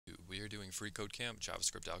are doing Free Code Camp,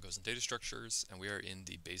 JavaScript Algos and Data Structures, and we are in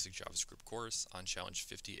the basic JavaScript course on challenge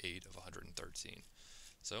 58 of 113.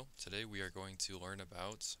 So today we are going to learn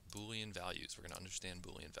about Boolean values. We're going to understand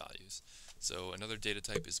Boolean values. So another data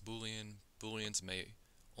type is Boolean. Booleans may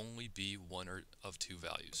only be one of two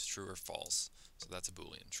values, true or false. So that's a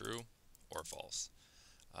Boolean, true or false.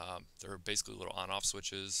 There are basically little on-off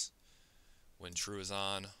switches. When true is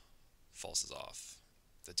on, false is off.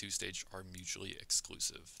 The two states are mutually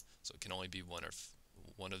exclusive, so it can only be one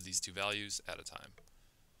of these two values at a time.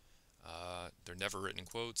 They're never written in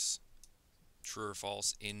quotes. True or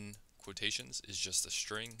false in quotations is just a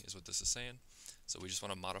string, is what this is saying. So we just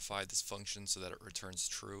want to modify this function so that it returns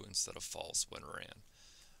true instead of false when ran.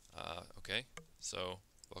 Okay, so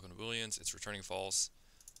welcome to Booleans. It's returning false.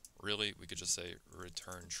 Really, we could just say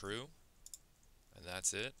return true, and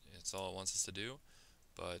that's it. It's all it wants us to do.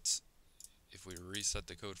 But if we reset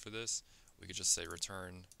the code for this, we could just say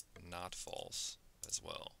return not false as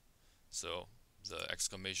well. So the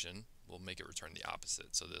exclamation will make it return the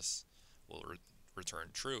opposite. So this will return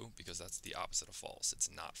true because that's the opposite of false. It's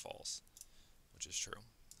not false, which is true.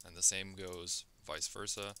 And the same goes vice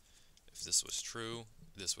versa. If this was true,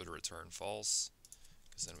 this would return false,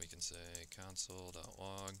 because then we can say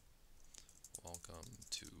console.log welcome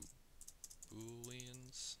to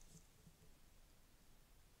Booleans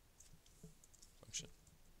function.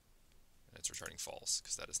 And it's returning false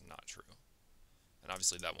because that is not true. And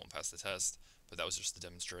obviously that won't pass the test, but that was just to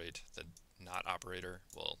demonstrate the not operator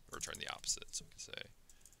will return the opposite. So we can say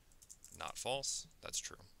not false, that's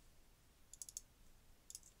true.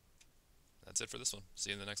 That's it for this one. See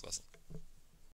you in the next lesson.